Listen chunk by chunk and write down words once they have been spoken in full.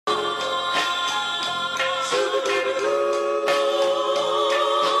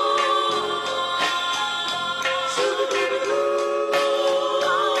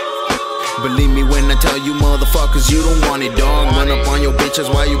Believe me when I tell you motherfuckers you don't want it, dog. Run up on your bitches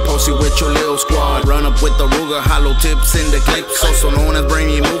while you posted with your little squad. Run up with the Ruger, hollow tips in the clips, also known as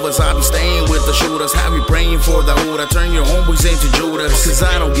brainy movers. I be staying with the shooters, have you praying for the hood. I turn your homeboys into Judas, cause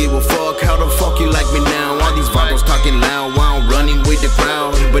I don't give a fuck how the fuck you like me now. All these vatos talking loud while I'm running with the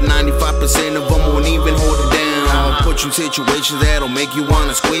crowd, but 95% of them won't even hold it down. I'll put you in situations that'll make you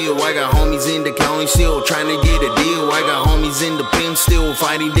wanna squeal. I got homies in the county still trying to get a deal. I got homies in the pen still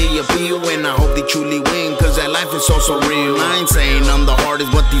fighting the appeal, and I hope they truly win, cause that life is so real. I ain't saying I'm the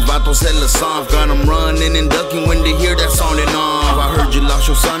hardest, but these vatos hella soft. Got them running and ducking when they hear that sounding off. I heard you lost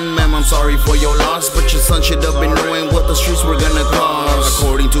your son, ma'am, I'm sorry for your loss, but your son should have been knowing what the streets were gonna cost.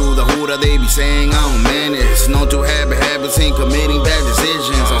 According to the Huda, they be saying I'm menace, known to have habits and committing bad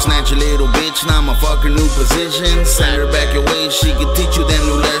decisions. I'll snatch a little bitch, now I'ma fuck her new position. Send her back your way, she can teach you them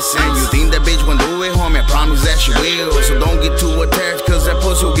new lessons. You think that bitch won't do it, homie, I promise that she will. So don't get too attached, cause that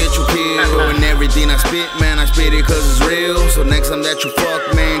pussy will get you killed. And everything I spit, man, I spit it cause it's real. So next time that you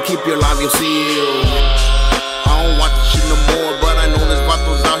fuck, man, keep your labio sealed. I don't want this shit no more, but I know there's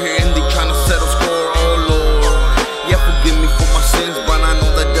vatos out here and they tryna settle score, oh lord. Yeah, forgive me for my sins, but I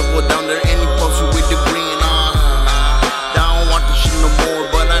know that devil down there and he posts you with the green. I don't want this shit no more,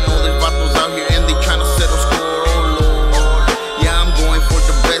 but I know there's vatos out here and they tryna settle score, oh lord. Yeah, I'm going for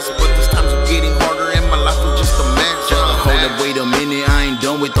the best, but these times are getting harder and my life is just a mess. Hold up, wait a minute, I ain't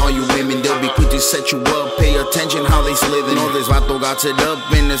done with all you women. They'll be quick to set you up, pay attention how they slithin'. Know this vato got it up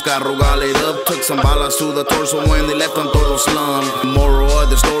and this carro got it up. Took some balas to the torso when they left them todo slump. Moral of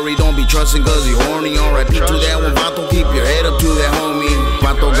the story, don't be trusting cause he horny. R.I.P. to that one vato, keep your head up to that homie.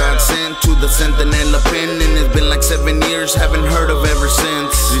 Vato got sent to the Sentinella pen, and it's been like 7 years, haven't heard of ever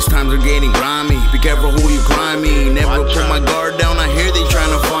since. These times are getting grimy, be careful who you cry me. Never put my guard down, I hear they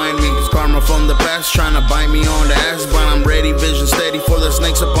tryna find me. It's karma from the past, tryna bite me on the ass, but I'm ready, vision steady for the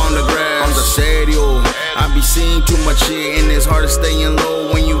snakes upon the grass. On the serio, I be seeing too much shit, and it's hard to staying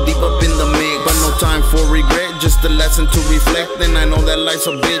low when you deep up in the mix. But no time for regret, just a lesson to reflect. And I know that life's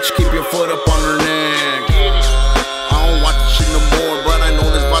a bitch, keep your foot up on her neck.